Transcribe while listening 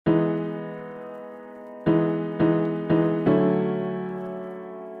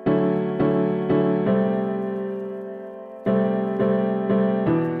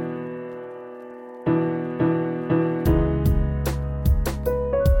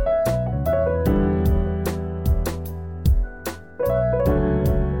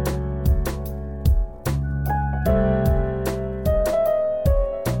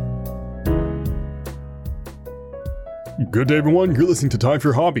Good day, everyone. You're listening to Time for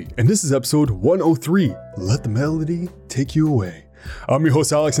Your Hobby, and this is episode 103. Let the melody take you away. I'm your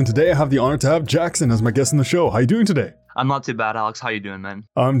host, Alex, and today I have the honor to have Jackson as my guest on the show. How you doing today? I'm not too bad, Alex. How you doing, man?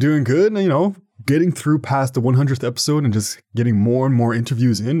 I'm doing good. Getting through past the 100th episode and just getting more and more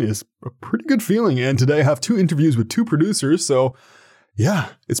interviews in is a pretty good feeling. And today I have 2 interviews with 2 producers, so yeah,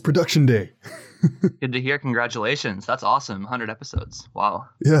 it's production day. Good to hear. Congratulations. That's awesome. 100 episodes. Wow.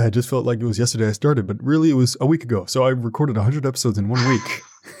 Yeah, it just felt like it was yesterday I started, but really it was a week ago. So I recorded 100 episodes in 1 week.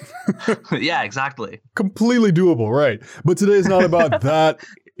 Yeah, exactly. Completely doable, right? But today is not about that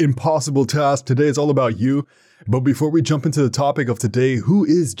impossible task. Today it's all about you. But before we jump into the topic of today, who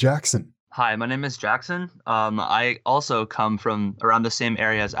is Jackson? Hi, my name is Jackson. I also come from around the same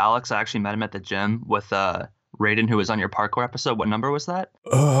area as Alex. I actually met him at the gym with Raiden, who was on your parkour episode. What number was that?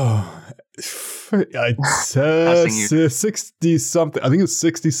 Oh, I said 60 something. I think it's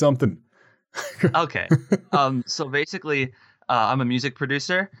 60 something. Okay. So basically, I'm a music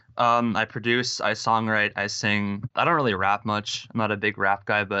producer. I produce, I songwrite, I sing. I don't really rap much. I'm not a big rap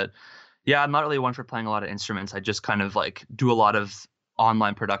guy, but yeah, I'm not really one for playing a lot of instruments. I just kind of like do a lot of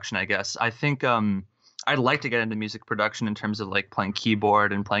online production, I guess. I think I'd like to get into music production in terms of like playing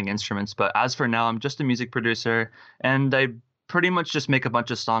keyboard and playing instruments. But as for now, I'm just a music producer, and I pretty much just make a bunch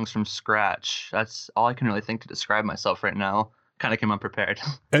of songs from scratch. That's all I can really think to describe myself right now. Kind of came unprepared.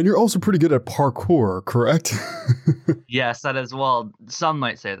 And you're also pretty good at parkour, correct? Yes, that as well. Some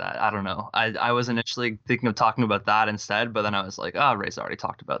might say that. I don't know. I was initially thinking of talking about that instead, but then I was like, oh, Ray's already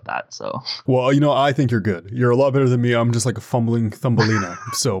talked about that. So, well, I think you're good. You're a lot better than me. I'm just like a fumbling Thumbelina.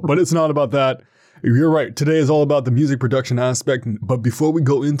 But it's not about that. You're right. Today is all about the music production aspect. But before we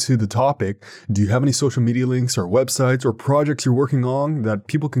go into the topic, do you have any social media links or websites or projects you're working on that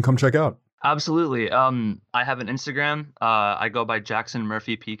people can come check out? Absolutely. I have an Instagram. I go by Jackson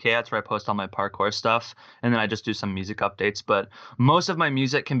Murphy PK. That's where I post all my parkour stuff. And then I just do some music updates. But most of my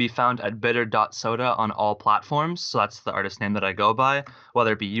music can be found at bitter.soda on all platforms. So that's the artist name that I go by,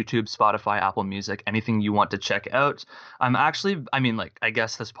 whether it be YouTube, Spotify, Apple Music, anything you want to check out. I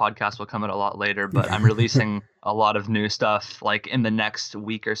guess this podcast will come out a lot later, but I'm releasing a lot of new stuff like in the next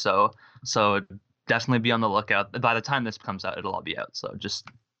week or so. So definitely be on the lookout. By the time this comes out, it'll all be out. So just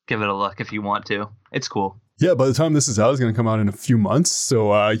give it a look if you want to. It's cool. Yeah, by the time this is out, it's going to come out in a few months.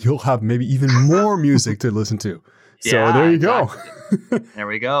 So you'll have maybe even more music to listen to. So yeah, there you go. There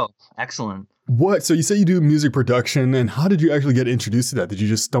we go. Excellent. So you say you do music production, and how did you actually get introduced to that? Did you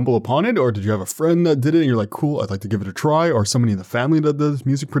just stumble upon it, or did you have a friend that did it and you're like, cool, I'd like to give it a try, or somebody in the family that does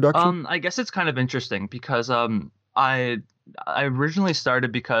music production? I guess it's kind of interesting because I originally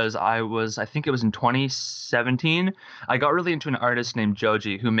started because I think it was in 2017. I got really into an artist named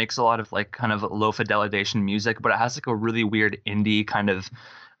Joji who makes a lot of like kind of low fidelization music, but it has like a really weird indie kind of,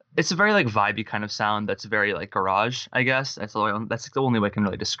 it's a very like vibey kind of sound that's very like garage, I guess. That's the only way I can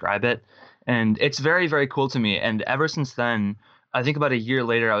really describe it. And it's very, very cool to me. And ever since then, I think about a year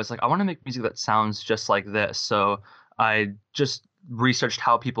later, I was like, I want to make music that sounds just like this. So I just researched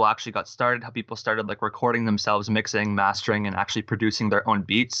how people actually got started, how people started like recording themselves, mixing, mastering, and actually producing their own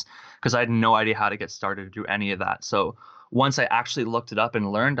beats, because I had no idea how to get started to do any of that. So once I actually looked it up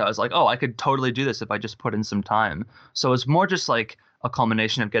and learned, I was like, oh, I could totally do this if I just put in some time. So it's more just like a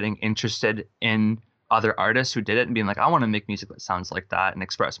culmination of getting interested in other artists who did it and being like, I want to make music that sounds like that and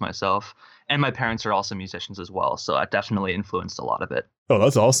express myself. And my parents are also musicians as well, so that definitely influenced a lot of it. Oh,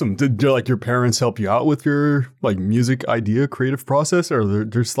 that's awesome. Did like your parents help you out with your like music idea creative process, or they're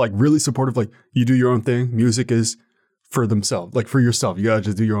just like really supportive, like you do your own thing, music is for themselves, like for yourself, you gotta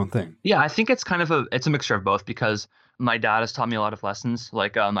just do your own thing? Yeah, I think it's kind of it's a mixture of both, because my dad has taught me a lot of lessons.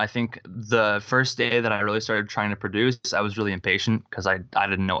 Like I think the first day that I really started trying to produce, I was really impatient because I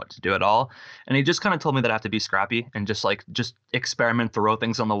didn't know what to do at all. And he just kind of told me that I have to be scrappy and just experiment, throw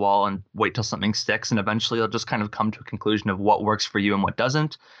things on the wall and wait till something sticks. And eventually you'll just kind of come to a conclusion of what works for you and what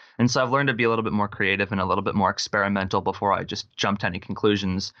doesn't. And so I've learned to be a little bit more creative and a little bit more experimental before I just jump to any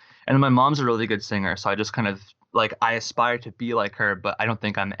conclusions. And my mom's a really good singer, so I just kind of like, I aspire to be like her, but I don't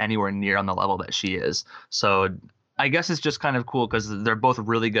think I'm anywhere near on the level that she is. So I guess it's just kind of cool because they're both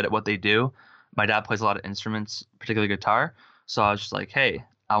really good at what they do. My dad plays a lot of instruments, particularly guitar. So I was just like, hey,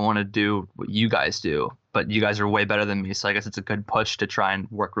 I want to do what you guys do, but you guys are way better than me. So I guess it's a good push to try and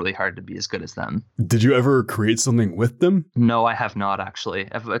work really hard to be as good as them. Did you ever create something with them? No, I have not actually.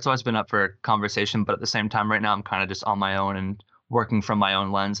 It's always been up for conversation, but at the same time right now I'm kind of just on my own and working from my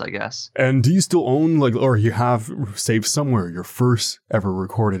own lens, I guess. And do you still own or you have saved somewhere your first ever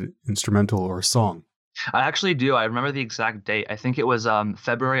recorded instrumental or song? I actually do. I remember the exact date. I think it was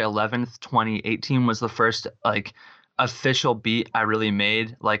February 11th, 2018 was the first official beat I really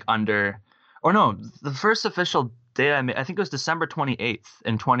made the first official day I made, I think it was December 28th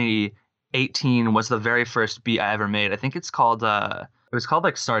in 2018 was the very first beat I ever made. I think it was called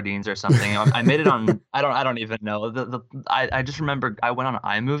like Sardines or something. I made it on I don't even know. I just remember I went on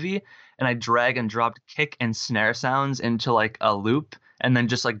iMovie and I drag and dropped kick and snare sounds into like a loop and then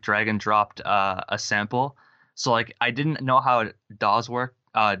just like drag and dropped a sample. So like I didn't know how DAWs work.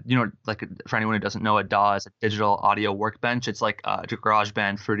 Like for anyone who doesn't know, a DAW is a digital audio workbench. It's like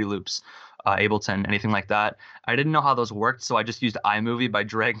GarageBand, Fruity Loops, Ableton, anything like that. I didn't know how those worked, so I just used iMovie by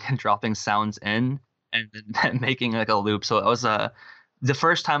dragging and dropping sounds in and then making like a loop. So it was the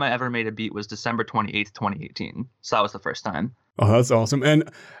first time I ever made a beat was December 28th, 2018. So that was the first time. Oh, that's awesome.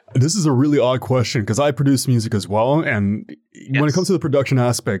 And this is a really odd question because I produce music as well. And when it comes to the production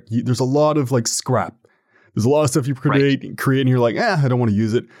aspect, there's a lot of like scrap. There's a lot of stuff you create and you're like, I don't want to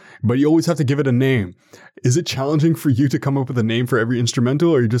use it. But you always have to give it a name. Is it challenging for you to come up with a name for every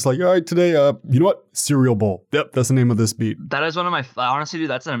instrumental? Or you're just like, all right, today, you know what? Cereal bowl. Yep, that's the name of this beat. That is one of my, honestly, dude,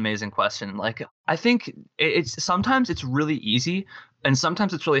 that's an amazing question. Like, I think sometimes it's really easy and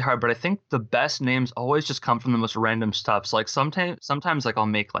sometimes it's really hard, but I think the best names always just come from the most random stuff. So like sometimes like I'll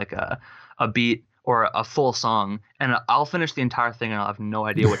make like a beat or a full song and I'll finish the entire thing and I'll have no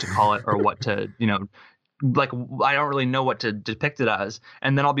idea what to call it or what to, like I don't really know what to depict it as.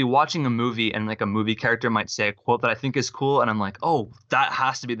 And then I'll be watching a movie and like a movie character might say a quote that I think is cool and I'm like, oh, that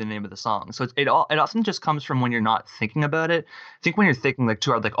has to be the name of the song. So it often just comes from when you're not thinking about it. I think when you're thinking like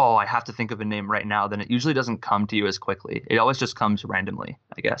too hard, like, oh, I have to think of a name right now, then it usually doesn't come to you as quickly. It always just comes randomly,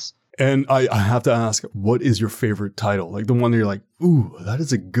 I guess. And I have to ask, what is your favorite title? Like the one that you're like, ooh, that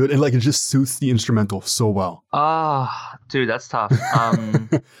is a good, and like it just suits the instrumental so well. Dude, that's tough.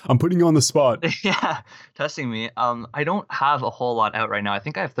 I'm putting you on the spot. Yeah, testing me. I don't have a whole lot out right now. I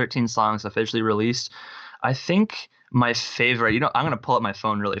think I have 13 songs officially released. I think my favorite, I'm going to pull up my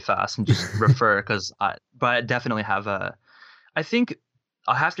phone really fast and just refer but I definitely have I think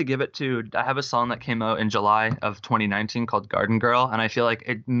I have to give it to, I have a song that came out in July of 2019 called Garden Girl. And I feel like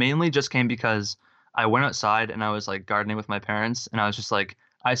it mainly just came because I went outside and I was like gardening with my parents. And I was just like,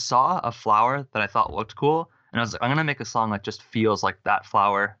 I saw a flower that I thought looked cool. And I was like, I'm going to make a song that just feels like that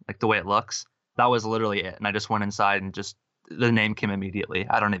flower, like the way it looks. That was literally it. And I just went inside and just, the name came immediately.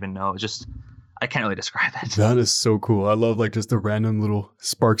 I don't even know. It just, I can't really describe it. That is so cool. I love like just the random little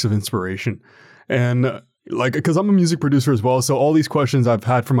sparks of inspiration. And like, because I'm a music producer as well. So all these questions I've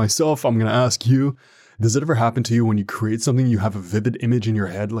had for myself, I'm going to ask you. Does it ever happen to you when you create something, you have a vivid image in your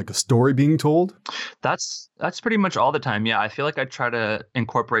head, like a story being told? That's pretty much all the time. Yeah. I feel like I try to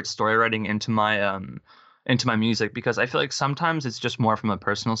incorporate story writing into my music because I feel like sometimes it's just more from a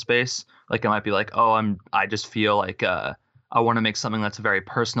personal space. Like it might be like, oh, I just feel like, I want to make something that's very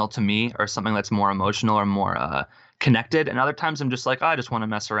personal to me or something that's more emotional or more, connected. And other times I'm just like, I just want to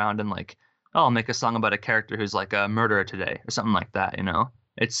mess around and like, I'll make a song about a character who's like a murderer today or something like that,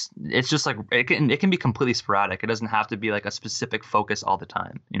 It's just like it can be completely sporadic. It doesn't have to be like a specific focus all the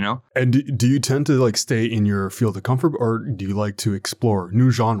time, And do you tend to like stay in your field of comfort or do you like to explore new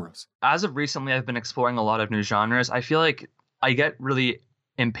genres? As of recently, I've been exploring a lot of new genres. I feel like I get really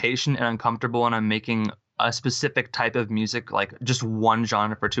impatient and uncomfortable when I'm making a specific type of music, like just one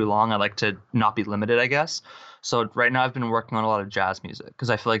genre for too long. I like to not be limited, I guess. So right now I've been working on a lot of jazz music because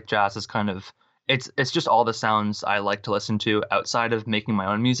I feel like jazz is kind of, it's just all the sounds I like to listen to outside of making my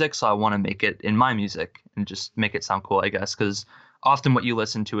own music. So I want to make it in my music and just make it sound cool, I guess, because often what you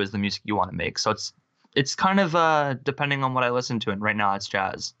listen to is the music you want to make. So it's kind of depending on what I listen to. And right now it's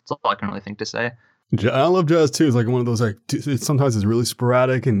jazz. That's all I can really think to say. I love jazz too. It's like one of those, like, sometimes it's really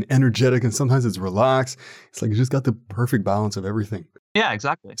sporadic and energetic and sometimes it's relaxed. It's like you just got the perfect balance of everything. Yeah,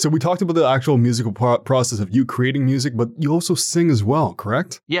 exactly. So we talked about the actual musical process of you creating music, but you also sing as well,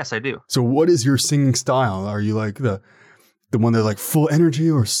 correct? Yes, I do. So what is your singing style? Are you like the one that's like full energy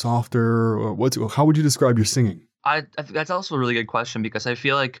or softer, or how would you describe your singing? I think that's also a really good question because I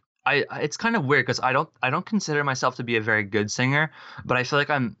feel like it's kind of weird because I don't consider myself to be a very good singer, but I feel like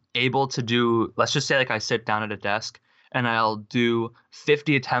I'm able to do, let's just say like I sit down at a desk and I'll do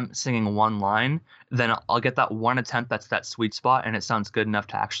 50 attempts singing one line, then I'll get that one attempt that's that sweet spot and it sounds good enough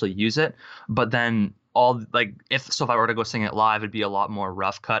to actually use it. But then if I were to go sing it live, it'd be a lot more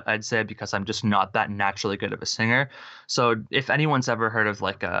rough cut, I'd say, because I'm just not that naturally good of a singer. So if anyone's ever heard of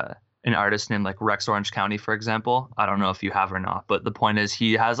like an artist named like Rex Orange County, for example, I don't know if you have or not, but the point is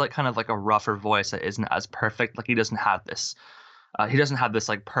he has like kind of like a rougher voice that isn't as perfect. Like he doesn't have this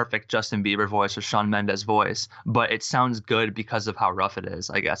like perfect Justin Bieber voice or Shawn Mendes voice, but it sounds good because of how rough it is,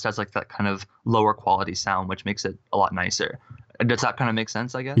 I guess. That's like that kind of lower quality sound, which makes it a lot nicer. Does that kind of make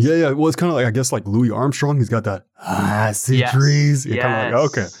sense, I guess? Yeah, yeah. Well, it's kind of like, I guess, like Louis Armstrong. He's got that acid Yes. trees. You're kind of like,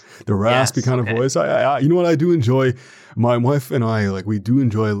 okay, Yes. the raspy Yes. kind of Okay. voice. You know what? I do enjoy. My wife and I, like, we do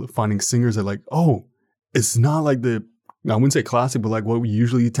enjoy finding singers that, like, oh, it's not like I wouldn't say classic, but like what we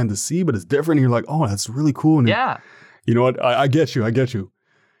usually tend to see, but it's different. And you're like, oh, that's really cool. And Yeah. you know what? I get you. I get you.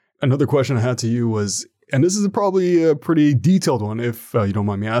 Another question I had to you was, and this is probably a pretty detailed one, if you don't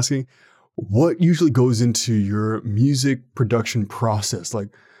mind me asking, what usually goes into your music production process? Like,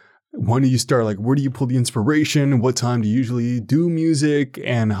 when do you start? Like, where do you pull the inspiration? What time do you usually do music?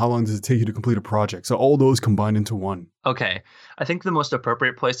 And how long does it take you to complete a project? So all those combined into one. Okay. I think the most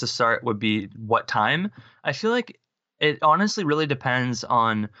appropriate place to start would be what time. I feel like it honestly really depends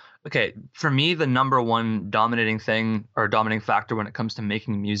on, okay, for me, the number one dominating thing or dominating factor when it comes to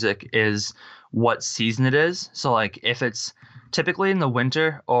making music is what season it is. So, like, if it's typically in the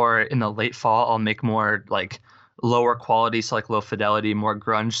winter or in the late fall, I'll make more like lower quality, so like low fidelity, more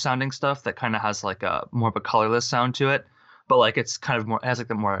grunge sounding stuff that kind of has like a more of a colorless sound to it. But like it's kind of more has like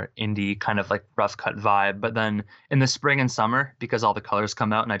the more indie kind of like rough cut vibe. But then in the spring and summer, because all the colors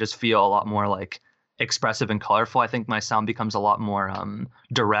come out and I just feel a lot more like expressive and colorful, I think my sound becomes a lot more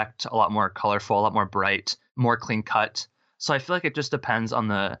direct, a lot more colorful, a lot more bright, more clean cut. So I feel like it just depends on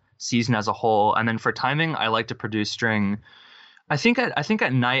the season as a whole. And then for timing, I like to produce during I think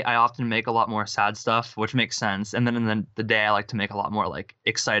at night I often make a lot more sad stuff, which makes sense. And then in the day I like to make a lot more like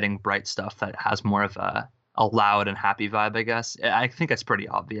exciting, bright stuff that has more of a loud and happy vibe, I guess. I think it's pretty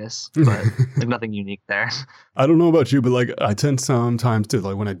obvious, but like nothing unique there. I don't know about you, but like I tend sometimes to,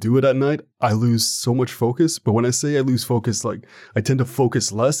 like, when I do it at night, I lose so much focus. But when I say I lose focus, like I tend to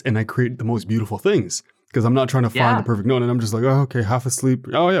focus less and I create the most beautiful things because I'm not trying to find the Yeah. perfect note. And I'm just like, oh, okay, half asleep.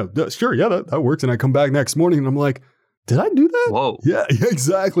 Oh yeah, sure. Yeah, that works. And I come back next morning and I'm like, did I do that? Whoa. Yeah, yeah,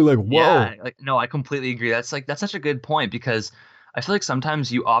 exactly. Like, whoa. Yeah, like no, I completely agree. That's such a good point because I feel like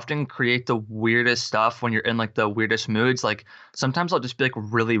sometimes you often create the weirdest stuff when you're in like the weirdest moods. Like sometimes I'll just be like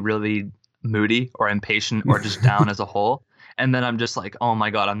really, really moody or impatient or just down as a whole. And then I'm just like, oh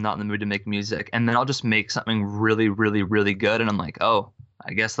my God, I'm not in the mood to make music. And then I'll just make something really, really, really good. And I'm like, oh,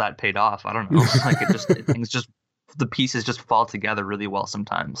 I guess that paid off. I don't know. Like things just the pieces just fall together really well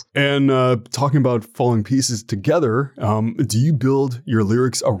sometimes. And talking about falling pieces together, do you build your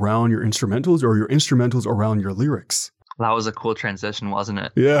lyrics around your instrumentals or your instrumentals around your lyrics? That was a cool transition, wasn't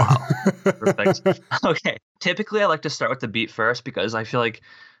it? Yeah. Wow. Perfect. Okay. Typically, I like to start with the beat first because I feel like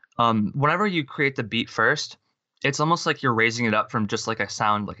whenever you create the beat first, it's almost like you're raising it up from just like a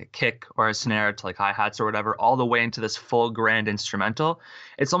sound, like a kick or a snare to like hi-hats or whatever, all the way into this full grand instrumental.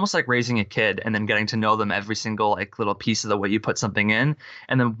 It's almost like raising a kid and then getting to know them every single like little piece of the way you put something in.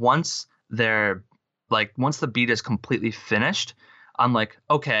 And then once the beat is completely finished, I'm like,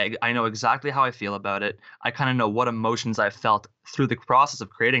 okay, I know exactly how I feel about it. I kind of know what emotions I felt through the process of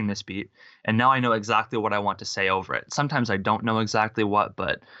creating this beat. And now I know exactly what I want to say over it. Sometimes I don't know exactly what,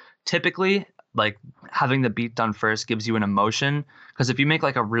 but typically, like having the beat done first gives you an emotion. Because if you make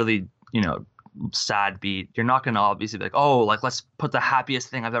like a really, sad beat, you're not going to obviously be like, oh, like let's put the happiest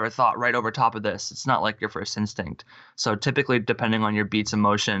thing I've ever thought right over top of this. It's not like your first instinct. So typically, depending on your beat's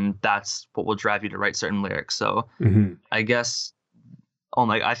emotion, that's what will drive you to write certain lyrics. So I guess, oh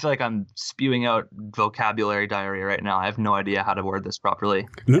my, I feel like I'm spewing out vocabulary diarrhea right now. I have no idea how to word this properly.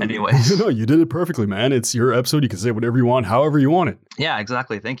 No, Anyways. no, you did it perfectly, man. It's your episode. You can say whatever you want, however you want it. Yeah,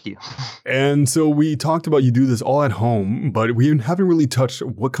 exactly. Thank you. And so we talked about you do this all at home, but we haven't really touched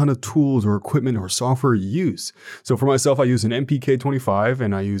what kind of tools or equipment or software you use. So for myself, I use an MPK-25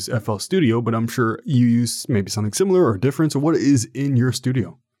 and I use FL Studio, but I'm sure you use maybe something similar or different. So what is in your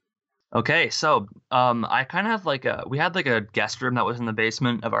studio? Okay, so I kind of have we had like a guest room that was in the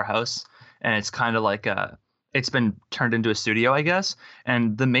basement of our house, and it's kind of like it's been turned into a studio, I guess.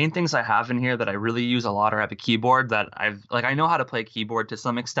 And the main things I have in here that I really use a lot are I have a keyboard that I know how to play keyboard to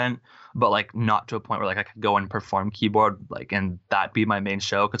some extent, but like not to a point where like I could go and perform keyboard like and that be my main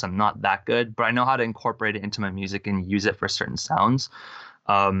show because I'm not that good, but I know how to incorporate it into my music and use it for certain sounds.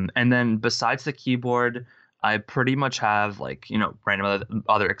 And then besides the keyboard, I pretty much have like, random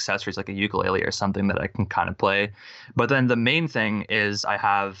other accessories like a ukulele or something that I can kind of play. But then the main thing is I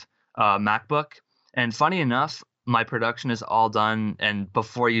have a MacBook. And funny enough, my production is all done. And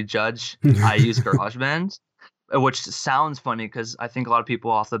before you judge, I use GarageBand, which sounds funny because I think a lot of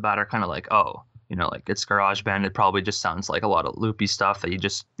people off the bat are kind of like, oh, like it's GarageBand. It probably just sounds like a lot of loopy stuff that you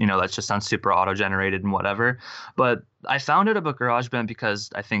just, that just sounds super auto-generated and whatever. But I found out about GarageBand because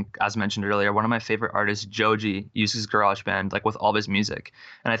I think, as mentioned earlier, one of my favorite artists, Joji, uses GarageBand like with all of his music.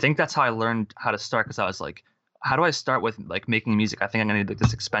 And I think that's how I learned how to start because I was like, how do I start with like making music? I think I'm gonna need like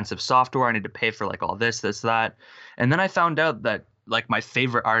this expensive software. I need to pay for like all this, that. And then I found out that like my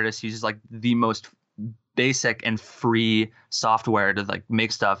favorite artist uses like the most basic and free software to like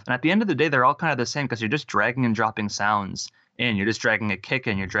make stuff. And at the end of the day, they're all kind of the same because you're just dragging and dropping sounds in. You're just dragging a kick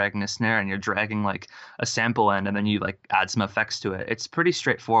in, you're dragging a snare, and you're dragging like a sample in, and then you like add some effects to it. It's pretty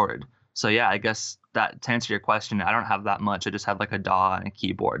straightforward. So yeah, I guess that to answer your question, I don't have that much. I just have like a DAW and a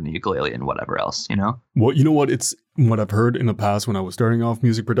keyboard and a ukulele and whatever else, you know? Well, you know what? It's what I've heard in the past when I was starting off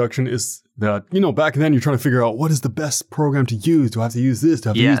music production is that, you know, back then you're trying to figure out what is the best program to use. Do I have to use this? Do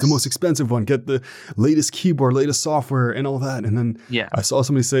I have to use the most expensive one? Get the latest keyboard, latest software and all that. And then I saw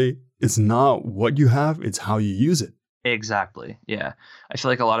somebody say, it's not what you have, it's how you use it. Exactly. Yeah. I feel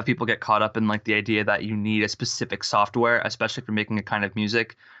like a lot of people get caught up in like the idea that you need a specific software, especially if you're making a kind of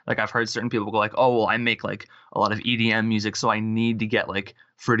music. Like I've heard certain people go like, oh, well, I make like a lot of EDM music, so I need to get like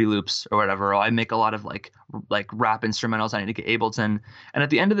Fruity Loops or whatever. Or I make a lot of like rap instrumentals, I need to get Ableton. And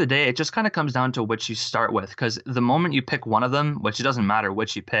at the end of the day, it just kind of comes down to which you start with, because the moment you pick one of them, which it doesn't matter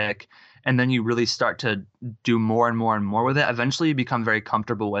which you pick, and then you really start to do more and more and more with it, eventually you become very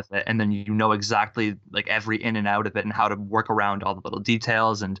comfortable with it. And then you know exactly like every in and out of it and how to work around all the little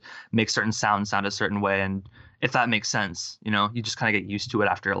details and make certain sounds sound a certain way. And if that makes sense, you know, you just kind of get used to it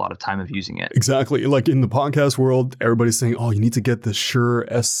after a lot of time of using it. Exactly. Like in the podcast world, everybody's saying, oh, you need to get the Shure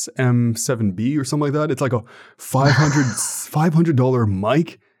SM7B or something like that. It's like a $500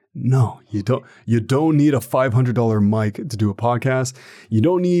 mic. No, you don't. You don't need a $500 mic to do a podcast. You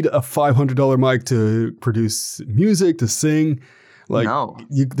don't need a $500 mic to produce music, to sing. Like, no.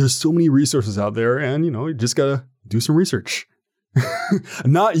 There's so many resources out there, and you know, you just gotta do some research.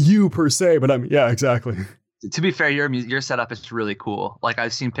 Not you per se, but yeah, exactly. To be fair, your setup is really cool. Like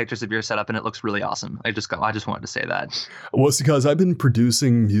I've seen pictures of your setup, and it looks really awesome. I just wanted to say that. Well, it's because I've been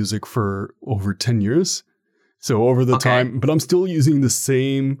producing music for over 10 years. So over the time, but I'm still using the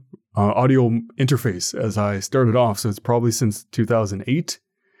same audio interface as I started off. So it's probably since 2008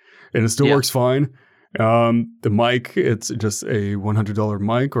 and it still works fine. The mic, it's just a $100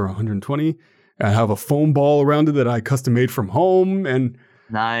 mic or $120. I have a foam ball around it that I custom made from home. And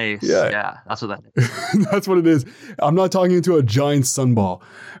nice. Yeah, that's what that is. That's what it is. I'm not talking into a giant sunball,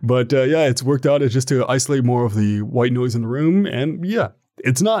 but it's worked out. It's just to isolate more of the white noise in the room. And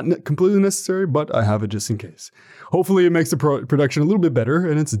it's not completely necessary, but I have it just in case. Hopefully it makes the production a little bit better,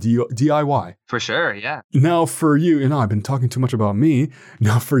 and it's DIY. For sure, yeah. Now for you, I've been talking too much about me.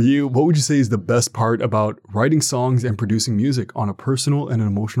 Now for you, what would you say is the best part about writing songs and producing music on a personal and an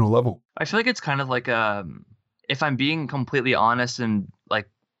emotional level? I feel like it's kind of like, if I'm being completely honest and like,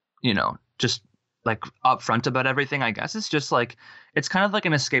 you know, just like upfront about everything, I guess it's just like, it's kind of like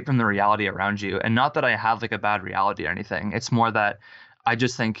an escape from the reality around you. And not that I have like a bad reality or anything. It's more that I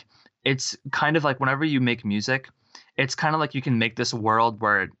just think it's kind of like whenever you make music, it's kind of like you can make this world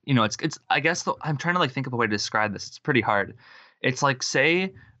where, you know, it's I guess I'm trying to like think of a way to describe this. It's pretty hard. It's like,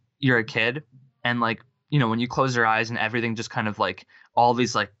 say you're a kid and like, you know, when you close your eyes and everything just kind of like all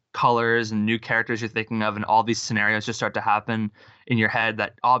these like colors and new characters you're thinking of and all these scenarios just start to happen in your head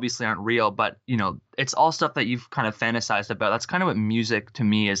that obviously aren't real, but you know, it's all stuff that you've kind of fantasized about. That's kind of what music to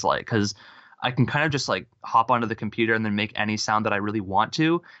me is like, because I can kind of just like hop onto the computer and then make any sound that I really want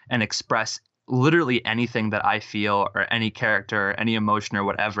to and express literally anything that I feel or any character, any emotion or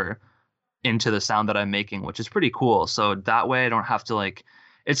whatever into the sound that I'm making, which is pretty cool. So that way I don't have to like,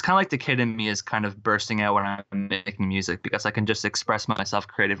 it's kind of like the kid in me is kind of bursting out when I'm making music because I can just express myself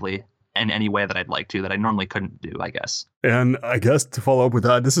creatively in any way that I'd like to that I normally couldn't do, I guess. And I guess to follow up with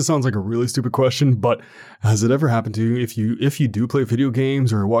that, sounds like a really stupid question, but has it ever happened to you if you do play video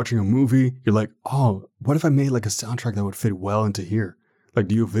games or watching a movie, you're like, oh, what if I made like a soundtrack that would fit well into here? Like,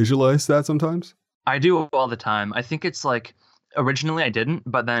 do you visualize that sometimes? I do all the time. I think it's like, originally I didn't,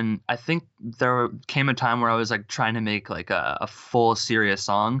 but then I think there came a time where I was like trying to make like a full serious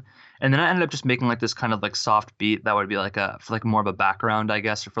song. And then I ended up just making like this kind of like soft beat that would be like for like more of a background, I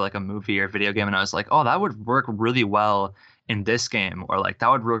guess, or for like a movie or video game. And I was like, oh, that would work really well in this game, or like that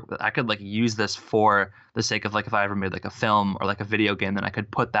would work. I could like use this for the sake of like if I ever made like a film or like a video game, then I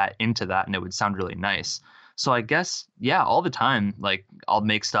could put that into that and it would sound really nice. So I guess, yeah, all the time, like I'll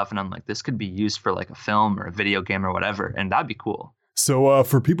make stuff and I'm like, this could be used for like a film or a video game or whatever. And that'd be cool. So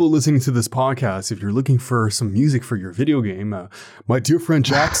for people listening to this podcast, if you're looking for some music for your video game, my dear friend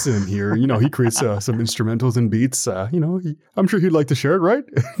Jackson here, you know, he creates some instrumentals and beats. You know, I'm sure he'd like to share it, right?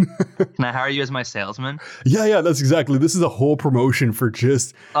 Can I hire you as my salesman? Yeah, that's exactly. This is a whole promotion for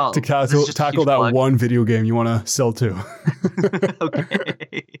to tackle that one video game you want to sell to. Okay.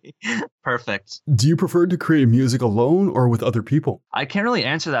 Perfect. Do you prefer to create music alone or with other people? I can't really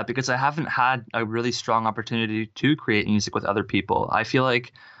answer that because I haven't had a really strong opportunity to create music with other people. I feel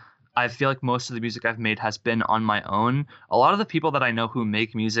like most of the music I've made has been on my own. A lot of the people that I know who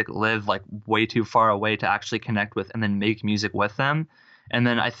make music live like way too far away to actually connect with and then make music with them. And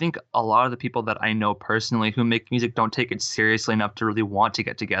then I think a lot of the people that I know personally who make music don't take it seriously enough to really want to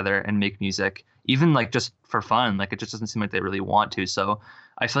get together and make music, even like just for fun. Like it just doesn't seem like they really want to. So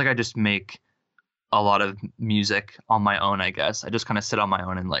I feel like I just make a lot of music on my own, I guess. I just kind of sit on my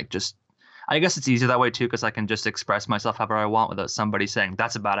own and like just I guess it's easier that way too because I can just express myself however I want without somebody saying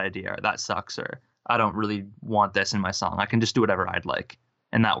that's a bad idea or that sucks or I don't really want this in my song. I can just do whatever I'd like,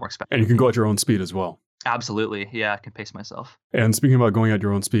 and that works better. And you can go at your own speed as well. Absolutely, yeah, I can pace myself. And speaking about going at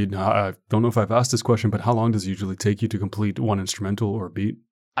your own speed, I don't know if I've asked this question, but how long does it usually take you to complete one instrumental or beat?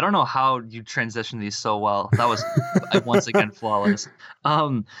 I don't know how you transition these so well. That was once again flawless.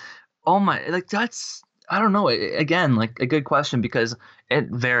 Oh my, like that's I don't know. Again, like a good question because it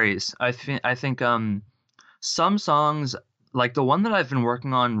varies. I think some songs like the one that I've been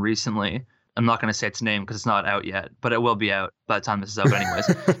working on recently. I'm not going to say its name because it's not out yet, but it will be out by the time this is out. But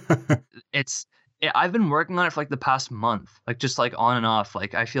anyways, I've been working on it for like the past month, like just like on and off.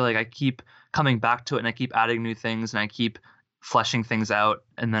 Like I feel like I keep coming back to it and I keep adding new things and I keep fleshing things out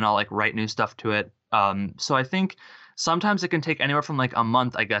and then I'll like write new stuff to it. So I think sometimes it can take anywhere from like a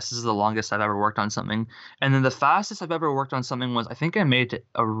month, I guess. This is the longest I've ever worked on something. And then the fastest I've ever worked on something was I think I made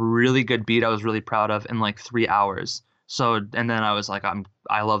a really good beat I was really proud of in like 3 hours. So and then I was like,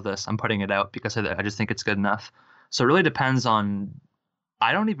 I love this. I'm putting it out because I just think it's good enough. So it really depends on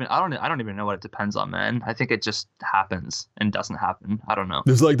I don't even know what it depends on, man. I think it just happens and doesn't happen. I don't know.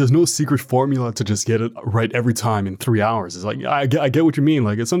 There's no secret formula to just get it right every time in 3 hours. It's like I get what you mean.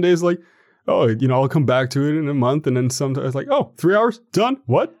 Like some days like, oh, I'll come back to it in a month, and then sometimes like, oh, 3 hours done.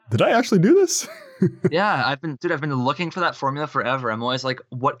 What? Did I actually do this? Yeah, I've been looking for that formula forever. I'm always like,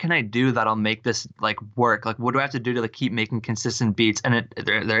 what can I do that'll make this like work? Like, what do I have to do to like keep making consistent beats? And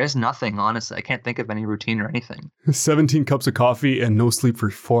there is nothing, honestly. I can't think of any routine or anything. 17 cups of coffee and no sleep for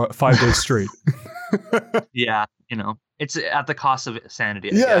 5 days straight. Yeah, it's at the cost of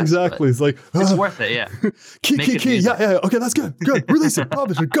sanity. I Yeah, guess, exactly. It's like it's worth it. Yeah. Key. Yeah. Okay, that's good. Good. Release it.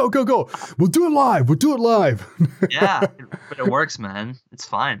 Publish it. Go. We'll do it live. Yeah, but it works, man. It's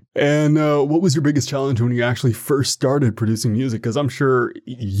fine. And what was your biggest challenge when you actually first started producing music? Because I'm sure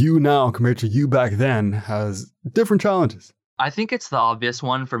you now, compared to you back then, has different challenges. I think it's the obvious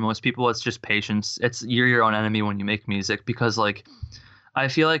one for most people. It's just patience. You're your own enemy when you make music because like I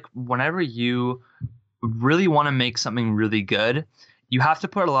feel like whenever you really want to make something really good, you have to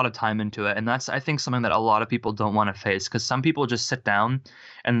put a lot of time into it. And that's, I think, something that a lot of people don't want to face because some people just sit down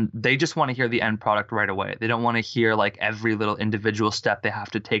and they just want to hear the end product right away. They don't want to hear like every little individual step they have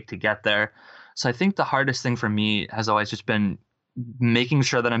to take to get there. So I think the hardest thing for me has always just been making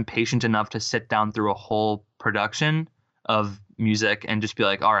sure that I'm patient enough to sit down through a whole production of music and just be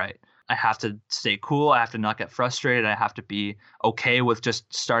like, all right, I have to stay cool. I have to not get frustrated. I have to be okay with just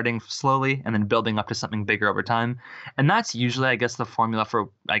starting slowly and then building up to something bigger over time. And that's usually, I guess, the formula for,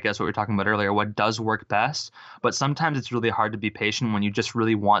 I guess, what we were talking about earlier, what does work best. But sometimes it's really hard to be patient when you just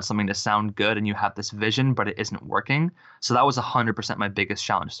really want something to sound good and you have this vision, but it isn't working. So that was 100% my biggest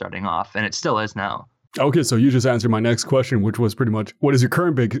challenge starting off. And it still is now. Okay, so you just answered my next question, which was pretty much, what is your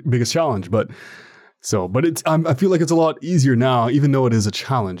current biggest challenge? But I feel like it's a lot easier now, even though it is a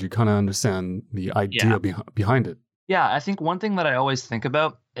challenge. You kind of understand the idea behind it. Yeah, I think one thing that I always think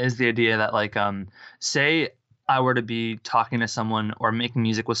about is the idea that like, say I were to be talking to someone or making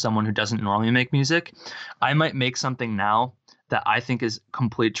music with someone who doesn't normally make music, I might make something now that I think is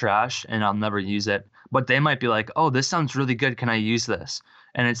complete trash and I'll never use it. But they might be like, oh, this sounds really good. Can I use this?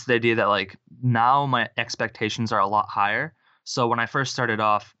 And it's the idea that like now my expectations are a lot higher. So when I first started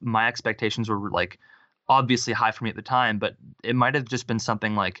off, my expectations were like obviously high for me at the time, but it might have just been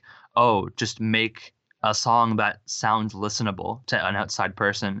something like, oh, just make a song that sounds listenable to an outside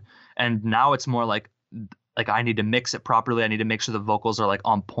person. And now it's more like I need to mix it properly. I need to make sure the vocals are like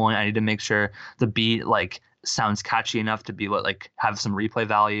on point. I need to make sure the beat like sounds catchy enough to be like have some replay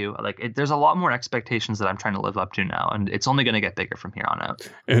value. Like there's a lot more expectations that I'm trying to live up to now, and it's only going to get bigger from here on out.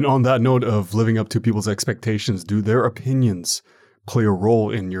 And on that note of living up to people's expectations, do their opinions play a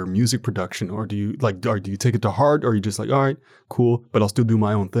role in your music production, or do you take it to heart, or are you just like, all right, cool, but I'll still do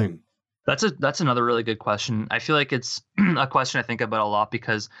my own thing? That's another really good question. I feel like it's a question I think about a lot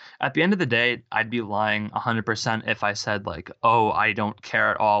because at the end of the day, I'd be lying 100% if I said like, oh, I don't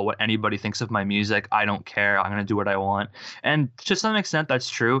care at all what anybody thinks of my music. I don't care. I'm going to do what I want. And to some extent, that's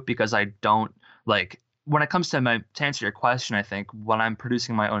true because I don't like when it comes to answer your question, I think when I'm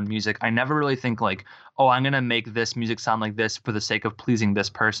producing my own music, I never really think like, oh, I'm gonna make this music sound like this for the sake of pleasing this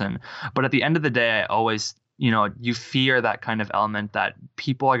person. But at the end of the day, I always, you fear that kind of element that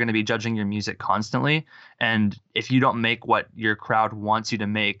people are going to be judging your music constantly. And if you don't make what your crowd wants you to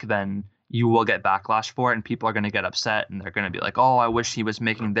make, then you will get backlash for it, and people are going to get upset, and they're going to be like, oh, I wish he was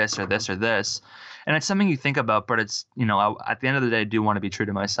making this or this or this. And it's something you think about, but it's, at the end of the day, I do want to be true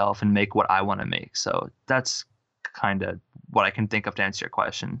to myself and make what I want to make. So that's kind of what I can think of to answer your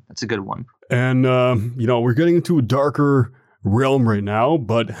question. That's a good one. And, we're getting into a darker realm right now,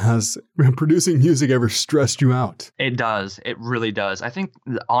 but has producing music ever stressed you out? It does. It really does. I think,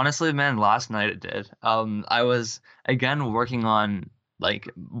 honestly, man, last night it did. I was, again, working on like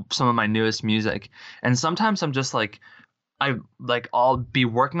some of my newest music, and sometimes I'm just like, I'll be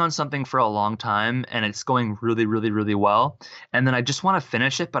working on something for a long time and it's going really, really, really well. And then I just want to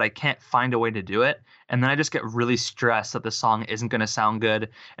finish it, but I can't find a way to do it. And then I just get really stressed that the song isn't going to sound good.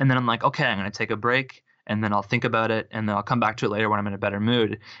 And then I'm like, okay, I'm going to take a break, and then I'll think about it, and then I'll come back to it later when I'm in a better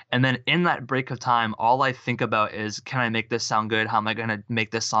mood. And then in that break of time, all I think about is, can I make this sound good? How am I going to make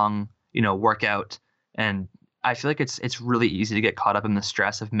this song, work out? And I feel like it's really easy to get caught up in the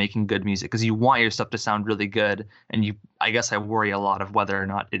stress of making good music because you want your stuff to sound really good, and I guess I worry a lot of whether or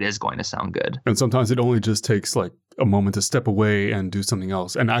not it is going to sound good. And sometimes it only just takes like a moment to step away and do something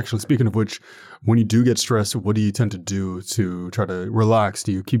else. And actually, speaking of which, when you do get stressed, what do you tend to do to try to relax?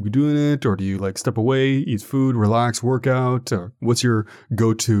 Do you keep doing it, or do you like step away, eat food, relax, work out? Or what's your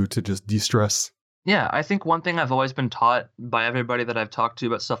go-to to just de-stress? Yeah, I think one thing I've always been taught by everybody that I've talked to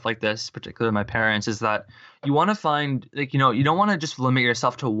about stuff like this, particularly my parents, is that you want to find, like, you don't want to just limit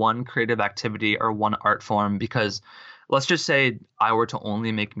yourself to one creative activity or one art form, because let's just say I were to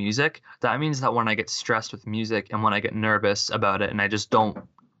only make music. That means that when I get stressed with music and when I get nervous about it and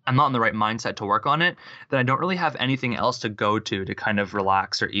I'm not in the right mindset to work on it, then I don't really have anything else to go to kind of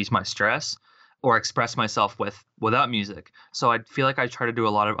relax or ease my stress or express myself without music. So I feel like I try to do a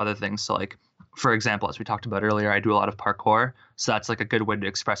lot of other things. So like, for example, as we talked about earlier, I do a lot of parkour. So that's like a good way to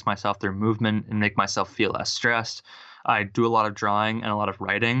express myself through movement and make myself feel less stressed. I do a lot of drawing and a lot of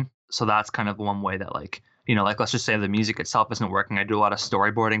writing. So that's kind of one way that like let's just say the music itself isn't working. I do a lot of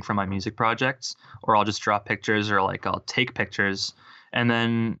storyboarding for my music projects, or I'll just draw pictures, or like I'll take pictures. And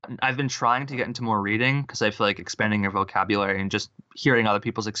then I've been trying to get into more reading because I feel like expanding your vocabulary and just hearing other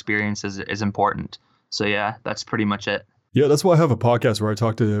people's experiences is important. So yeah, that's pretty much it. Yeah, that's why I have a podcast where I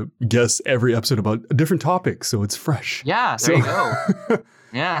talk to guests every episode about a different topic, so it's fresh. Yeah, there you go.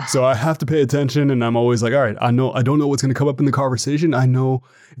 Yeah. So I have to pay attention, and I'm always like, all right, I don't know what's going to come up in the conversation. I know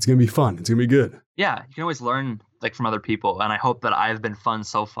it's going to be fun. It's going to be good. Yeah, you can always learn like from other people, and I hope that I've been fun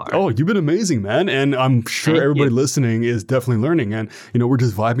so far. Oh, you've been amazing, man. And I'm sure everybody listening is definitely learning. And, we're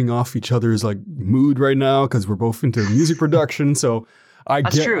just vibing off each other's like mood right now because we're both into music production. So I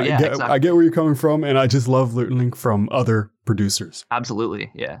get where you're coming from, and I just love learning from other producers.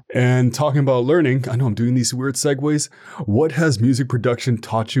 Absolutely, yeah. And talking about learning, I know I'm doing these weird segues. What has music production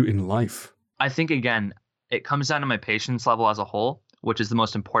taught you in life? I think, again, it comes down to my patience level as a whole, which is the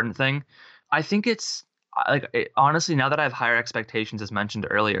most important thing. I think it's honestly, now that I have higher expectations, as mentioned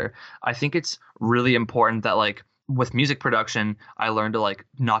earlier, I think it's really important that like with music production, I learned to like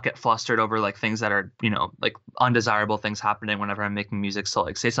not get flustered over like things that are, like undesirable things happening whenever I'm making music. So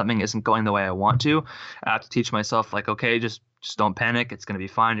like say something isn't going the way I want to, I have to teach myself like, okay, just don't panic. It's going to be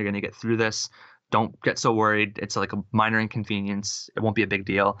fine. You're going to get through this. Don't get so worried. It's like a minor inconvenience. It won't be a big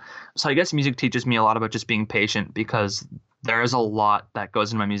deal. So I guess music teaches me a lot about just being patient, because there is a lot that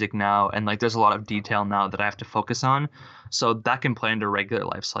goes into my music now. And like, there's a lot of detail now that I have to focus on. So that can play into regular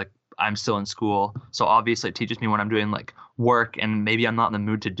life. So like, I'm still in school. So obviously it teaches me when I'm doing like work and maybe I'm not in the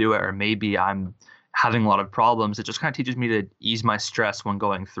mood to do it, or maybe I'm having a lot of problems. It just kind of teaches me to ease my stress when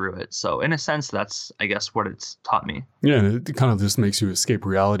going through it. So in a sense, that's, I guess, what it's taught me. Yeah. And it kind of just makes you escape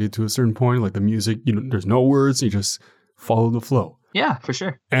reality to a certain point. Like the music, there's no words. You just follow the flow. Yeah, for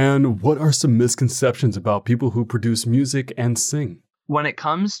sure. And what are some misconceptions about people who produce music and sing? When it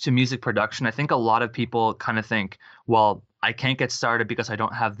comes to music production, I think a lot of people kind of think, well, I can't get started because I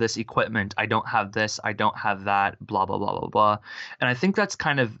don't have this equipment. I don't have this. I don't have that, blah, blah, blah, blah, blah. And I think that's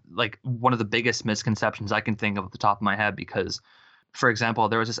kind of like one of the biggest misconceptions I can think of at the top of my head, because, for example,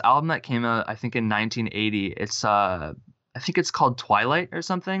 there was this album that came out, I think in 1980. I think it's called Twilight or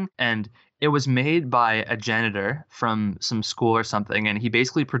something. And it was made by a janitor from some school or something. And he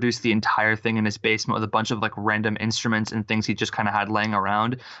basically produced the entire thing in his basement with a bunch of like random instruments and things he just kind of had laying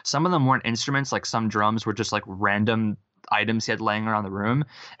around. Some of them weren't instruments, like some drums were just like random items he had laying around the room,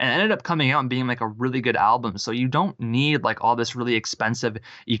 and it ended up coming out and being like a really good album. So you don't need like all this really expensive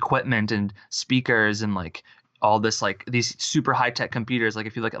equipment and speakers and like all this like these super high tech computers. Like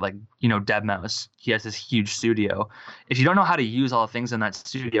if you look at like, you know, deadmau5, he has this huge studio. If you don't know how to use all the things in that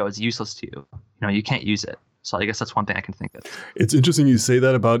studio, it's useless to you. You know, you can't use it. So I guess that's one thing I can think of. It's interesting you say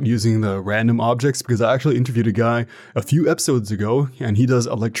that about using the random objects, because I actually interviewed a guy a few episodes ago, and he does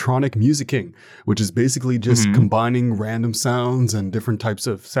electronic musicking, which is basically just combining random sounds and different types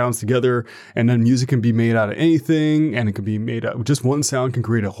of sounds together. And then music can be made out of anything, and it can be made out just one sound can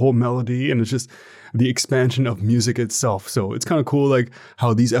create a whole melody. And it's just the expansion of music itself. So it's kind of cool, like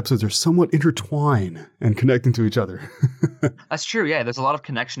how these episodes are somewhat intertwined and connecting to each other. That's true. Yeah, there's a lot of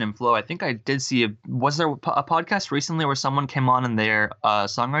connection and flow. I think I did see was there a podcast recently where someone came on and they're a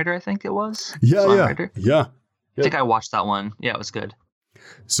songwriter, I think it was? Yeah. I think I watched that one. Yeah, it was good.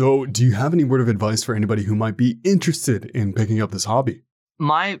 So do you have any word of advice for anybody who might be interested in picking up this hobby?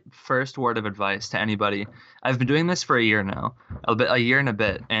 My first word of advice to anybody, I've been doing this for a year now, a year and a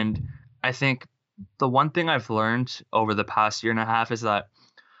bit. And I think the one thing I've learned over the past year and a half is that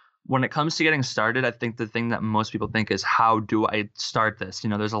when it comes to getting started, I think the thing that most people think is, how do I start this? You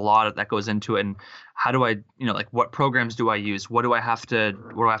know, there's a lot that goes into it. And how do I, you know, like what programs do I use? What do I have to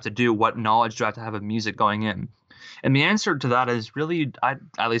do? What knowledge do I have to have of music going in? And the answer to that is really,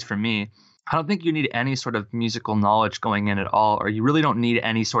 at least for me, I don't think you need any sort of musical knowledge going in at all, or you really don't need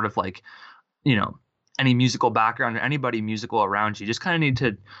any sort of like, you know, any musical background or anybody musical around you. You just kind of need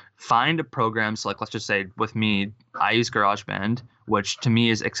to find a program. So like, let's just say with me, I use GarageBand, which to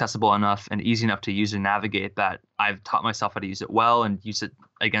me is accessible enough and easy enough to use and navigate that I've taught myself how to use it well and use it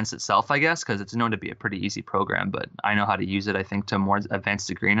against itself, I guess, because it's known to be a pretty easy program, but I know how to use it, I think, to a more advanced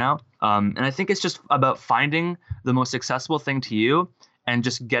degree now. And I think it's just about finding the most accessible thing to you and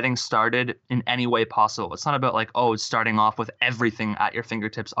just getting started in any way possible. It's not about like, starting off with everything at your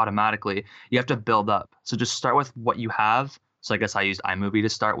fingertips automatically. You have to build up. So just start with what you have. So I guess I used iMovie to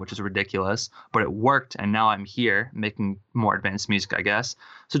start, which is ridiculous, but it worked. And now I'm here making more advanced music, I guess.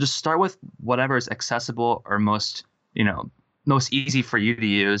 So just start with whatever is accessible or most easy for you to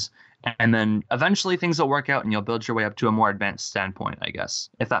use. And then eventually things will work out and you'll build your way up to a more advanced standpoint, I guess,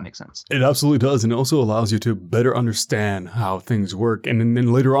 if that makes sense. It absolutely does. And it also allows you to better understand how things work. And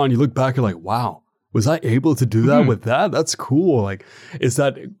then later on, you look back, you're like, wow, was I able to do that with that? That's cool. Like, it's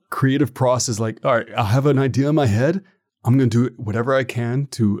that creative process. Like, all right, I have an idea in my head. I'm going to do whatever I can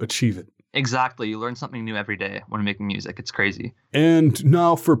to achieve it. Exactly. You learn something new every day when making music. It's crazy. And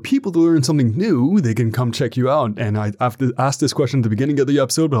now for people to learn something new, they can come check you out. And I have to ask this question at the beginning of the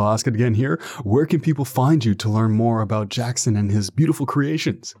episode, but I'll ask it again here. Where can people find you to learn more about Jackson and his beautiful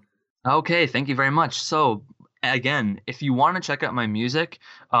creations? Okay, thank you very much. So again, if you want to check out my music,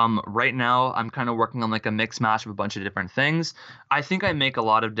 right now I'm kind of working on like a mix mash of a bunch of different things. I think I make a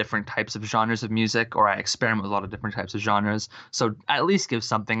lot of different types of genres of music, or I experiment with a lot of different types of genres. So at least give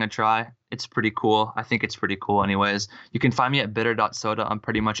something a try. It's pretty cool. I think it's pretty cool anyways. You can find me at bitter.soda on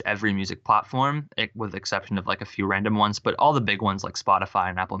pretty much every music platform, with the exception of like a few random ones, but all the big ones like Spotify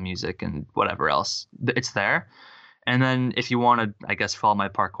and Apple Music and whatever else, it's there. And then if you want to, I guess, follow my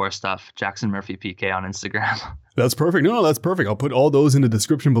parkour stuff, Jackson Murphy PK on Instagram. That's perfect. No, that's perfect. I'll put all those in the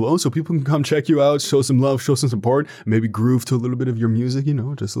description below so people can come check you out, show some love, show some support, maybe groove to a little bit of your music,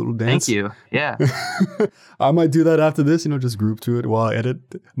 just a little dance. Thank you. Yeah. I might do that after this, just groove to it while I edit.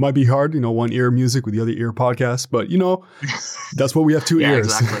 Might be hard, one ear music with the other ear podcast, but that's what we have, two ears.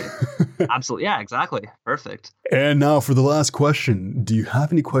 Exactly. Absolutely. Yeah, exactly. Perfect. And now for the last question. Do you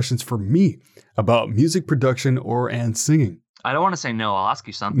have any questions for me about music production and singing? I don't want to say no. I'll ask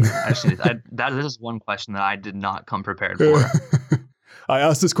you something. Actually, this is one question that I did not come prepared for. I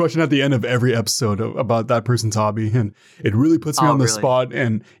ask this question at the end of every episode about that person's hobby, and it really puts me on the spot.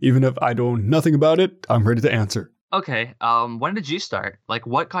 And even if I know nothing about it, I'm ready to answer. Okay. When did you start? Like,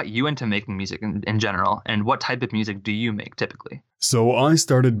 what got you into making music in general, and what type of music do you make typically? So I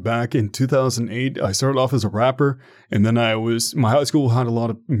started back in 2008. I started off as a rapper, and then my high school had a lot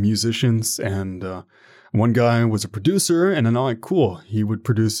of musicians, and one guy was a producer, and then I'm like, cool. He would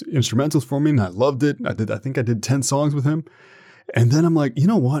produce instrumentals for me, and I loved it. I think I did 10 songs with him. And then I'm like, you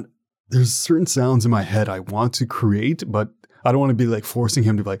know what? There's certain sounds in my head I want to create, but I don't want to be like forcing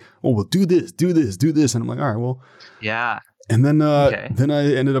him to be like, oh, well, do this. And I'm like, all right, well. Yeah. And then then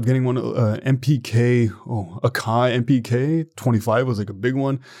I ended up getting one MPK, Akai MPK 25 was like a big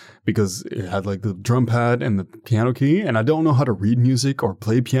one because it had like the drum pad and the piano key. And I don't know how to read music or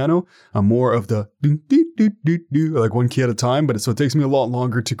play piano. I'm more of the do, like one key at a time. So it takes me a lot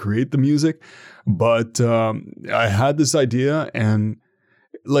longer to create the music. But I had this idea, and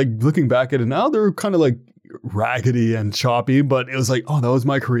like looking back at it now, they're kind of like raggedy and choppy, but it was like, oh, that was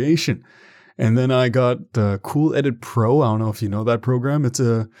my creation. And then I got the Cool Edit Pro. I don't know if you know that program. It's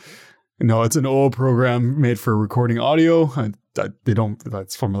an old program made for recording audio.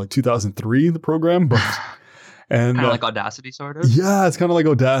 That's from like 2003, the program, but and Kind of like Audacity, sort of. yeah, it's kind of like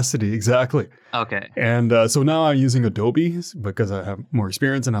Audacity, exactly. Okay. And so now I'm using Adobe because I have more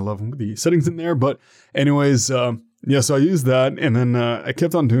experience and I love the settings in there. But anyways, yeah, so I used that, and then I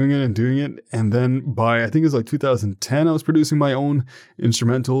kept on doing it. And then by, I think it was like 2010, I was producing my own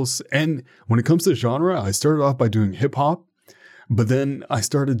instrumentals. And when it comes to genre, I started off by doing hip hop, but then I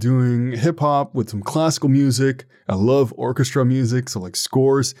started doing hip hop with some classical music. I love orchestra music, so like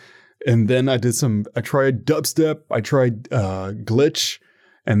scores. And then I tried dubstep, I tried glitch,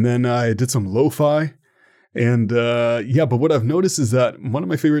 and then I did some lo-fi. And yeah, but what I've noticed is that one of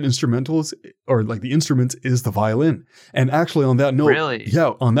my favorite instrumentals, or like the instruments, is the violin. And actually on that note, Really?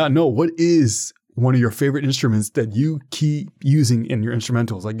 yeah, on that note, what is one of your favorite instruments that you keep using in your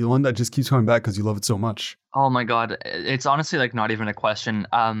instrumentals? Like the one that just keeps coming back because you love it so much? Oh my God. It's honestly like not even a question.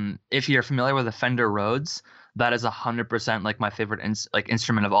 If you're familiar with the Fender Rhodes, that is 100% like my favorite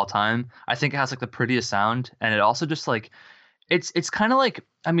instrument of all time. I think it has like the prettiest sound, and it also just like it's kind of like,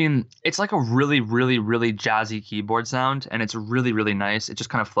 I mean, it's like a really, really, really jazzy keyboard sound, and it's really, really nice. It just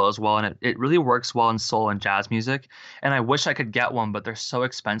kind of flows well, and it really works well in soul and jazz music. And I wish I could get one, but they're so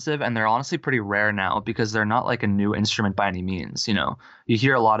expensive, and they're honestly pretty rare now because they're not like a new instrument by any means. You know, you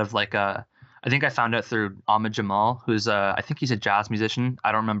hear a lot of like I think I found out through Ahmed Jamal, who's I think he's a jazz musician.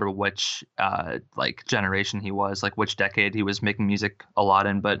 I don't remember which like generation he was, like which decade he was making music a lot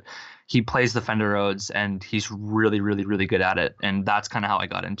in, but he plays the Fender Rhodes and he's really, really, really good at it. And that's kind of how I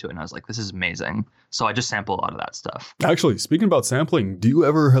got into it. And I was like, this is amazing. So I just sample a lot of that stuff. Actually, speaking about sampling, do you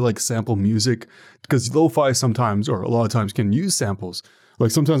ever like sample music? Because lo-fi sometimes, or a lot of times, can use samples.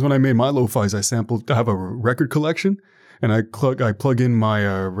 Like sometimes when I made my lo-fis, I have a record collection. And I plug in my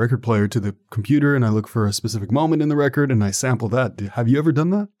record player to the computer, and I look for a specific moment in the record, and I sample that. Have you ever done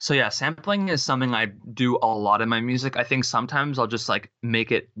that? So yeah, sampling is something I do a lot in my music. I think sometimes I'll just like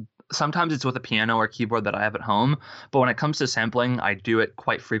make it. Sometimes it's with a piano or keyboard that I have at home. But when it comes to sampling, I do it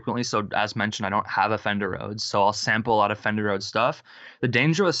quite frequently. So as mentioned, I don't have a Fender Rhodes, so I'll sample a lot of Fender Rhodes stuff. The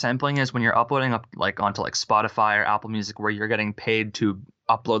danger with sampling is when you're uploading up like onto like Spotify or Apple Music, where you're getting paid to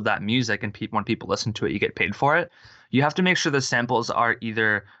upload that music, and when people listen to it, you get paid for it. You have to make sure the samples are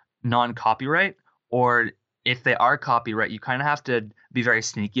either non-copyright, or if they are copyright, you kind of have to be very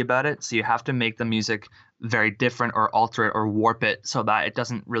sneaky about it. So you have to make the music very different or alter it or warp it so that it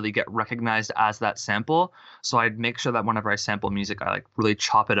doesn't really get recognized as that sample. So I'd make sure that whenever I sample music, I like really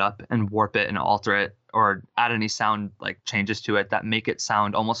chop it up and warp it and alter it, or add any sound like changes to it that make it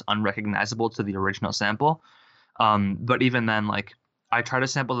sound almost unrecognizable to the original sample. But even then, like, I try to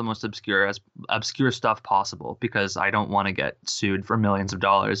sample the most obscure stuff possible because I don't want to get sued for millions of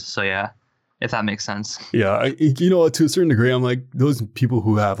dollars. So yeah, if that makes sense. Yeah, to a certain degree, I'm like, those people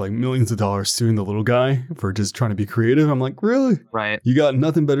who have like millions of dollars suing the little guy for just trying to be creative. I'm like, really? Right. You got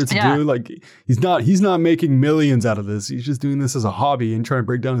nothing better to do? Like, he's not making millions out of this. He's just doing this as a hobby and trying to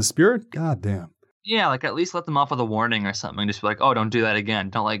break down his spirit. God damn. Yeah, like at least let them off with a warning or something. Just be like, oh, don't do that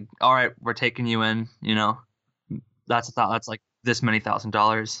again. Don't like, all right, we're taking you in. You know, that's like this many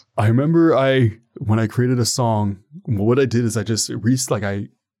 $1,000. I remember when I created a song, what I did is I just I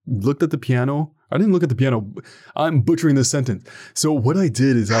looked at the piano. I didn't look at the piano. I'm butchering this sentence. So what I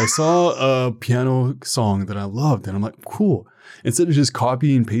did is I saw a piano song that I loved, and I'm like, cool. Instead of just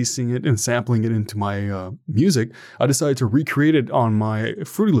copying and pasting it and sampling it into my music, I decided to recreate it on my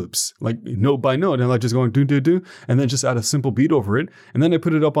Fruity Loops, like note by note, and like just going do do do, and then just add a simple beat over it, and then I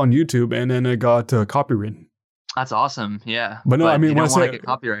put it up on YouTube, and then I got copywritten. That's awesome. Yeah. But no, I mean, you when don't want to get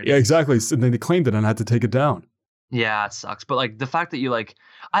copyrighted. Yeah, exactly. So then they claimed it and I had to take it down. Yeah, it sucks. But like the fact that you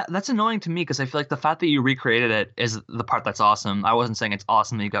that's annoying to me because I feel like the fact that you recreated it is the part that's awesome. I wasn't saying it's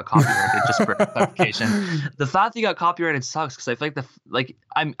awesome that you got copyrighted, just for clarification. The fact that you got copyrighted sucks because I feel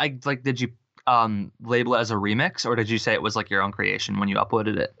like did you label it as a remix, or did you say it was like your own creation when you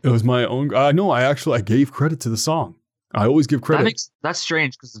uploaded it? It was my own. No, I gave credit to the song. I always give credit. That's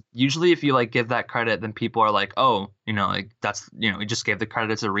strange because usually if you like give that credit, then people are like, oh, like that's, you just gave the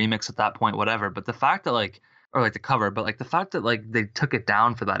credit as a remix at that point, whatever. But the fact that or the cover, but the fact that they took it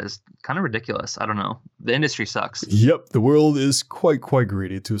down for that is kind of ridiculous. I don't know. The industry sucks. Yep. The world is quite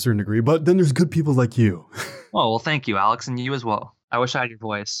greedy to a certain degree, but then there's good people like you. Oh, well, thank you, Alex. And you as well. I wish I had your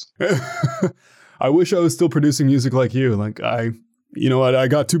voice. I wish I was still producing music like you. Like you know what? I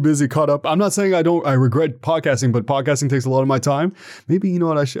got too busy, caught up. I'm not saying I regret podcasting, but podcasting takes a lot of my time. Maybe, you know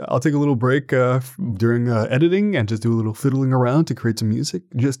what? I'll take a little break during editing and just do a little fiddling around to create some music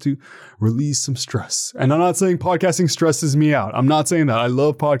just to release some stress. And I'm not saying podcasting stresses me out. I'm not saying that. I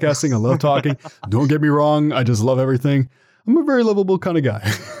love podcasting. I love talking. Don't get me wrong. I just love everything. I'm a very lovable kind of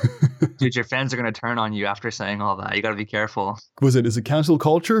guy. Dude, your fans are going to turn on you after saying all that. You got to be careful. Is it cancel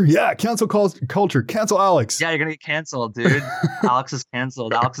culture? Yeah, cancel culture. Cancel Alex. Yeah, you're going to get canceled, dude. Alex is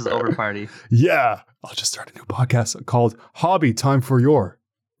canceled. Alex is over party. Yeah. I'll just start a new podcast called Hobby Time for Your.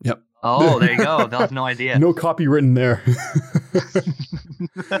 Yep. Oh, there you go. They'll have no idea. No copy written there.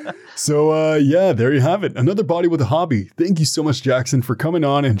 So, yeah, there you have it. Another body with a hobby. Thank you so much, Jackson, for coming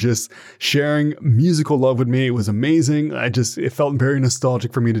on and just sharing musical love with me. It was amazing. It felt very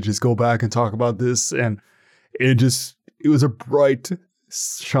nostalgic for me to just go back and talk about this. And it was a bright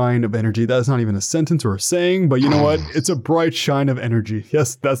shine of energy. That's not even a sentence or a saying, but you know what? It's a bright shine of energy.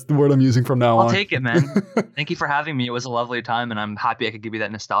 Yes, that's the word I'm using from now on. I'll take it, man. Thank you for having me. It was a lovely time, and I'm happy I could give you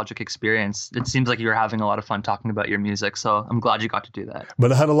that nostalgic experience. It seems like you were having a lot of fun talking about your music, so I'm glad you got to do that.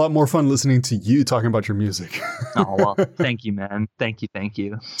 But I had a lot more fun listening to you talking about your music. Oh, well, thank you, man. Thank you.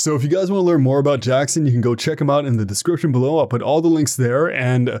 So if you guys want to learn more about Jackson, you can go check him out in the description below. I'll put all the links there.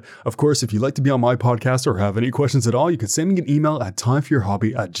 And of course, if you'd like to be on my podcast or have any questions at all, you can send me an email at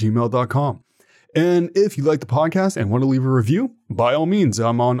timeforyourhobby@gmail.com. And if you like the podcast and want to leave a review, by all means,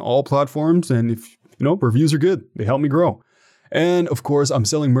 I'm on all platforms. And if reviews are good, they help me grow. And of course, I'm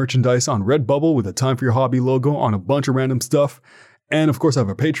selling merchandise on Redbubble with a Time for Your Hobby logo on a bunch of random stuff. And of course, I have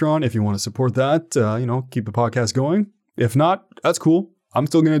a Patreon if you want to support that, keep the podcast going. If not, that's cool. I'm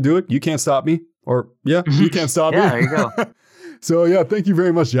still going to do it. You can't stop me. Or yeah, you can't stop me. Yeah, there you go. So yeah, thank you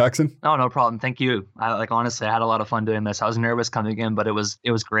very much, Jackson. Oh, no problem. Thank you. Honestly, I had a lot of fun doing this. I was nervous coming in, but it was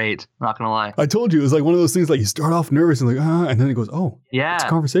great. I'm not going to lie. I told you, it was like one of those things like you start off nervous and and then it goes, oh, yeah, it's a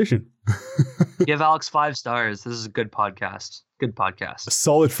conversation. Give Alex 5 stars. This is a good podcast. Good podcast. A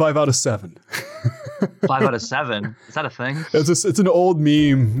solid 5 out of 7. 5 out of 7? Is that a thing? It's an old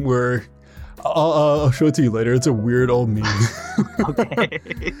meme where I'll show it to you later. It's a weird old meme. Okay.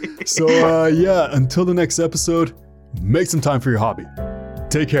 So yeah, until the next episode, make some time for your hobby.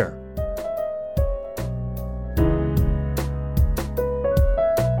 Take care.